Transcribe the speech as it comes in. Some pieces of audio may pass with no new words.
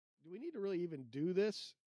need to really even do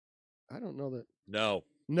this? I don't know that. No.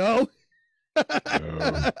 No.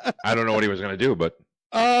 I don't know what he was going to do, but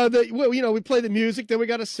we play the music, then we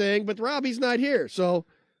got to sing, but Robbie's not here, so.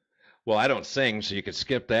 Well, I don't sing, so you could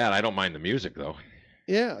skip that. I don't mind the music, though.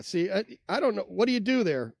 Yeah, see, I don't know. What do you do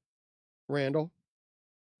there, Randall?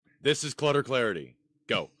 This is Clutter Clarity.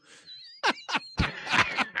 Go.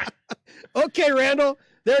 Okay, Randall,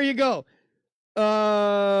 there you go.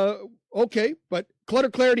 Okay, but Clutter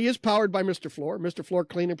Clarity is powered by Mr. Floor. Mr. Floor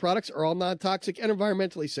cleaning products are all non-toxic and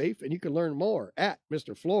environmentally safe, and you can learn more at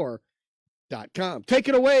MrFloor.com. Take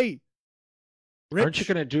it away, Rich.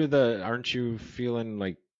 Aren't you feeling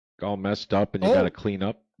like all messed up and you got to clean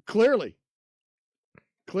up? Clearly.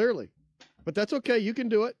 But that's okay. You can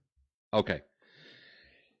do it. Okay.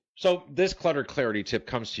 So this Clutter Clarity tip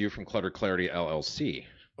comes to you from Clutter Clarity LLC.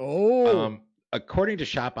 Oh. According to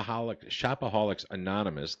Shopaholics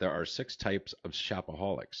Anonymous, there are 6 types of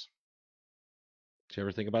shopaholics. Did you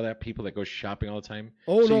ever think about that? People that go shopping all the time?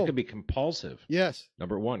 Oh, so no. you can be compulsive. Yes.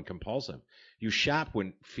 Number 1, compulsive. You shop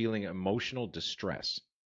when feeling emotional distress.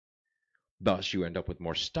 Thus, you end up with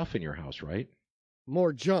more stuff in your house, right?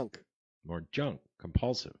 More junk.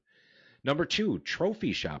 Compulsive. Number 2,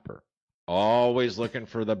 trophy shopper. Always looking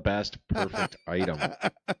for the best perfect item.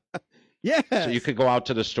 Yes. So you could go out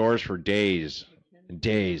to the stores for days and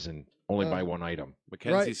days and only buy one item.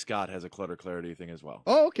 Mackenzie Scott has a Clutter Clarity thing as well.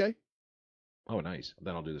 Oh, okay. Oh, nice.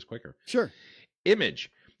 Then I'll do this quicker. Sure.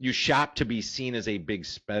 Image. You shop to be seen as a big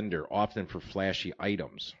spender, often for flashy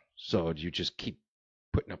items. So you just keep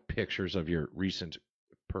putting up pictures of your recent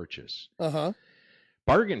purchase. Uh-huh.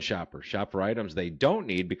 Bargain shopper. Shop for items they don't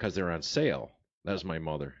need because they're on sale. That's my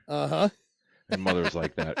mother. Uh-huh. My mother's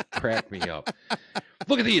like that. Crack me up.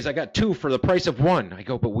 Look at these. I got 2 for the price of 1. I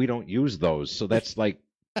go, but we don't use those. So that's like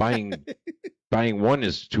buying one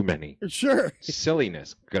is too many. Sure.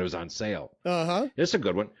 Silliness goes on sale. Uh-huh. This is a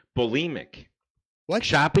good one. Bulimic. What?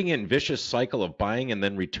 Shopping in vicious cycle of buying and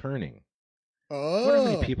then returning. Oh. I wonder how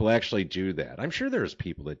many people actually do that. I'm sure there's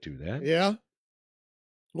people that do that. Yeah.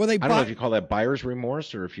 Well, I don't know if you call that buyer's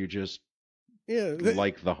remorse or if you just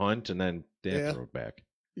like the hunt and then they throw it back.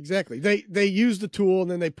 Exactly. They use the tool and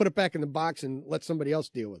then they put it back in the box and let somebody else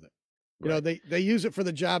deal with it. You know, they use it for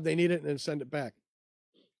the job, they need it, and then send it back.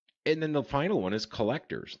 And then the final one is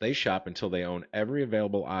collectors. They shop until they own every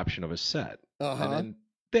available option of a set. Uh-huh. And then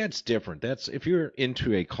that's different. That's if you're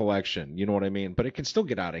into a collection, you know what I mean? But it can still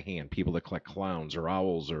get out of hand. People that collect clowns or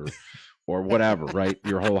owls or whatever, right?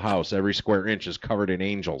 Your whole house, every square inch is covered in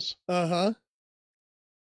angels. Uh-huh.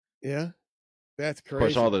 Yeah. That's crazy. Of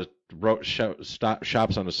course, all the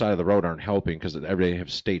shops on the side of the road aren't helping because every day have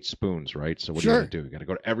state spoons, right? So what do you got to do? You got to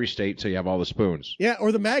go to every state so you have all the spoons. Yeah,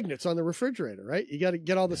 or the magnets on the refrigerator, right? You got to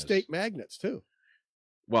get all the state magnets too.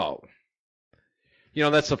 Well, you know,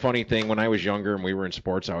 that's the funny thing. When I was younger and we were in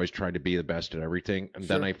sports, I always tried to be the best at everything. And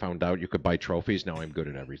then I found out you could buy trophies. Now I'm good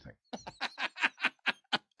at everything.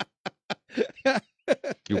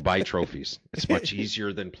 You buy trophies. It's much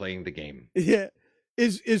easier than playing the game. Yeah.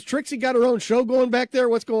 Is Trixie got her own show going back there?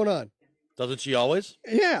 What's going on? Doesn't she always?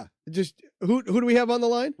 Yeah. Just who do we have on the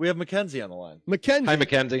line? We have Mackenzie on the line. Mackenzie. Hi,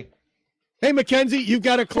 Mackenzie. Hey, Mackenzie, you've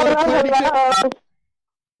got a clutter clarity tip.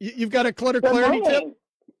 You've got a clutter clarity tip.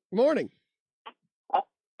 Morning.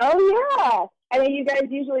 Oh yeah. I mean, you guys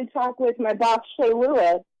usually talk with my boss Shay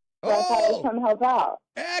Lewis. So I thought I'd come help out.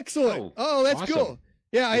 Excellent. Oh, that's awesome. cool.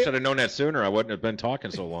 Yeah, I should have known that sooner. I wouldn't have been talking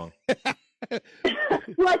so long.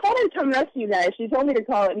 Well, I thought I'd come rescue you guys. She told me to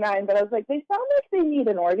call at 9, but I was like, they sound like they need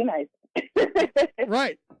an organizer.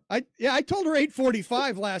 Right. I told her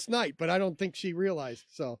 8:45 last night, but I don't think she realized.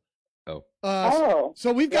 So.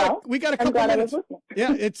 So we got a couple minutes.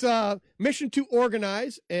 Yeah, it's mission to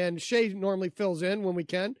organize, and Shay normally fills in when we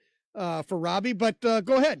can for Robbie. But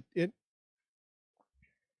go ahead.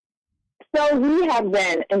 So we have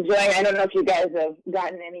been enjoying, I don't know if you guys have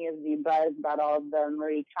gotten any of the buzz about all of the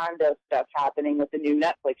Marie Kondo stuff happening with the new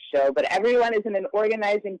Netflix show, but everyone is in an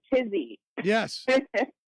organizing tizzy. Yes.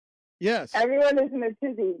 Yes. Everyone is in a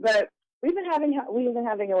tizzy, but we've been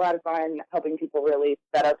having a lot of fun helping people really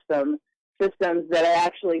set up some systems that are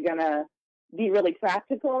actually going to be really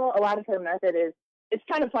practical. A lot of her method it's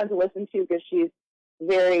kind of fun to listen to because she's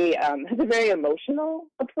has a very emotional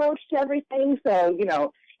approach to everything. So, you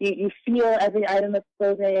know, you feel every item of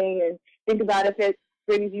clothing and think about if it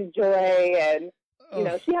brings you joy, and you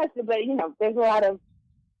know she has to. But you know, there's a lot of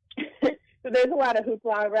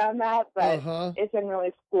hoopla around that. But it's been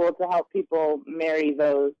really cool to help people marry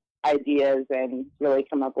those ideas and really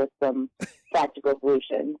come up with some practical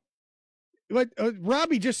solutions. But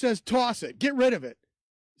Robbie just says, toss it, get rid of it.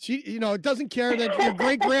 She, doesn't care that your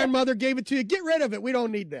great grandmother gave it to you. Get rid of it. We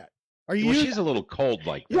don't need that. Are you? Well, she's a little cold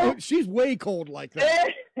like that. Yeah, she's way cold like that.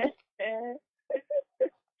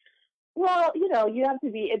 Well, you have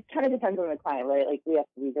to be. It kind of depends on the client, right? Like we have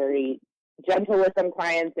to be very gentle with some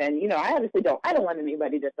clients, and I obviously don't. I don't want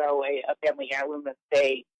anybody to throw away a family heirloom if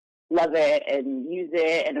they love it and use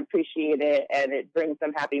it and appreciate it, and it brings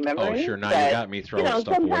them happy memories. Oh, sure. Now you got me throwing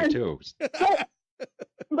stuff away too.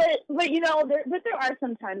 But there are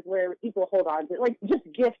some times where people hold on to, like, just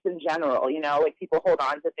gifts in general. Like people hold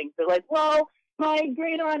on to things. They're like, well, my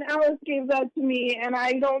great aunt Alice gave that to me, and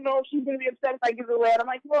I don't know if she's going to be upset if I give it away. And I'm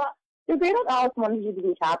like, well, your great aunt Alice wanted you to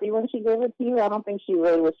be happy when she gave it to you. I don't think she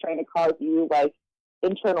really was trying to cause you like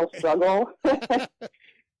internal struggle.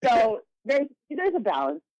 So there's a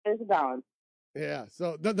balance. There's a balance. Yeah.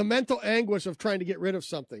 So the mental anguish of trying to get rid of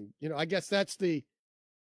something, I guess that's the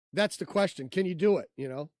question. Can you do it?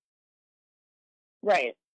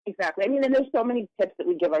 Right. Exactly. I mean, and there's so many tips that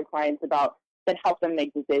we give our clients about that help them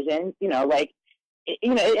make decisions, and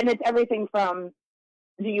it's everything from,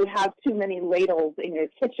 do you have too many ladles in your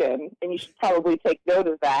kitchen? And you should probably take note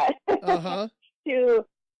of that. Uh-huh. to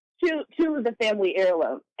the family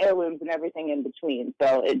heirlooms and everything in between.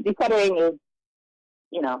 So decluttering is,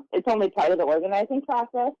 it's only part of the organizing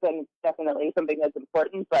process, and definitely something that's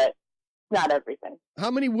important, but not everything.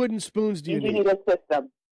 How many wooden spoons do you need? You need a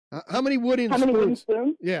system. How many wooden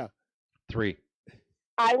spoons? Yeah. 3.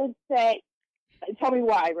 I would say, tell me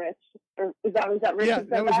why, Rich. Or is that Rich? Yeah,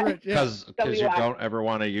 that was Rich. Because you don't ever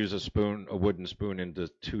want to use a wooden spoon into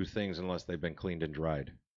 2 things unless they've been cleaned and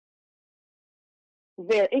dried.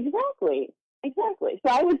 Exactly.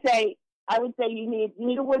 So I would say you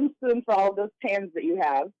need a wooden spoon for all of those pans that you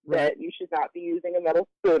have that you should not be using a metal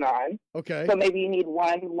spoon on. Okay. So maybe you need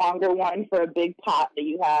one longer one for a big pot that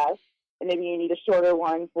you have, and maybe you need a shorter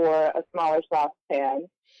one for a smaller saucepan.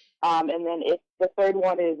 And then if the third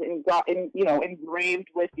one is engraved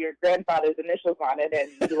with your grandfather's initials on it and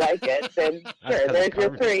you like it, then sure, there's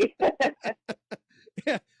your 3.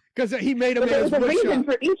 Yeah, because he made them in his wood shop. There's a reason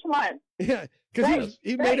for each one. Yeah, because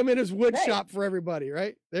he made them in his wood shop for everybody,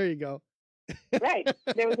 right? There you go. Right.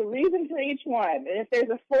 There was a reason for each one. And if there's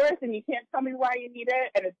a 4th and you can't tell me why you need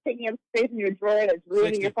it, and it's taking up space in your drawer and it's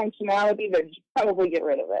ruining your functionality, then you should probably get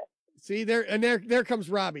rid of it. See, there comes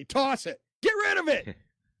Robbie. Toss it. Get rid of it.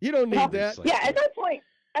 You don't need that. Yeah, at that point,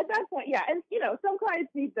 yeah. And, some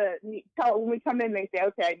clients when we come in, they say,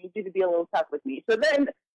 okay, I need you to be a little tough with me. So then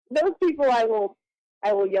those people, I will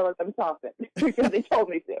yell at them, toss it, because they told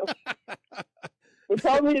me to. They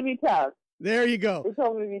told me to be tough. There you go. They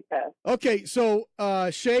told me to be tough. Okay, so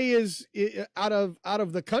Shay is out of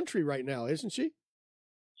the country right now, isn't she?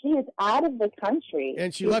 She is out of the country.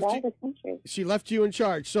 And she left you in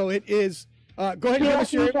charge. So it is. Go ahead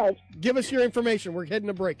and give us your information. We're heading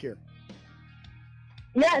a break here.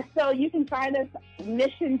 Yes, so you can find us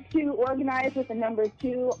Mission 2 Organized with the number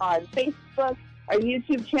 2 on Facebook. Our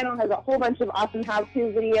YouTube channel has a whole bunch of awesome how-to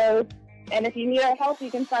videos. And if you need our help,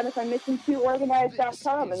 you can find us on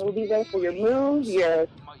mission2organized.com, and we'll be there for your move, your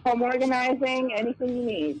home organizing, anything you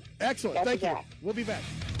need. Excellent. Thank you. We'll be back.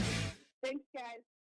 Thanks, guys.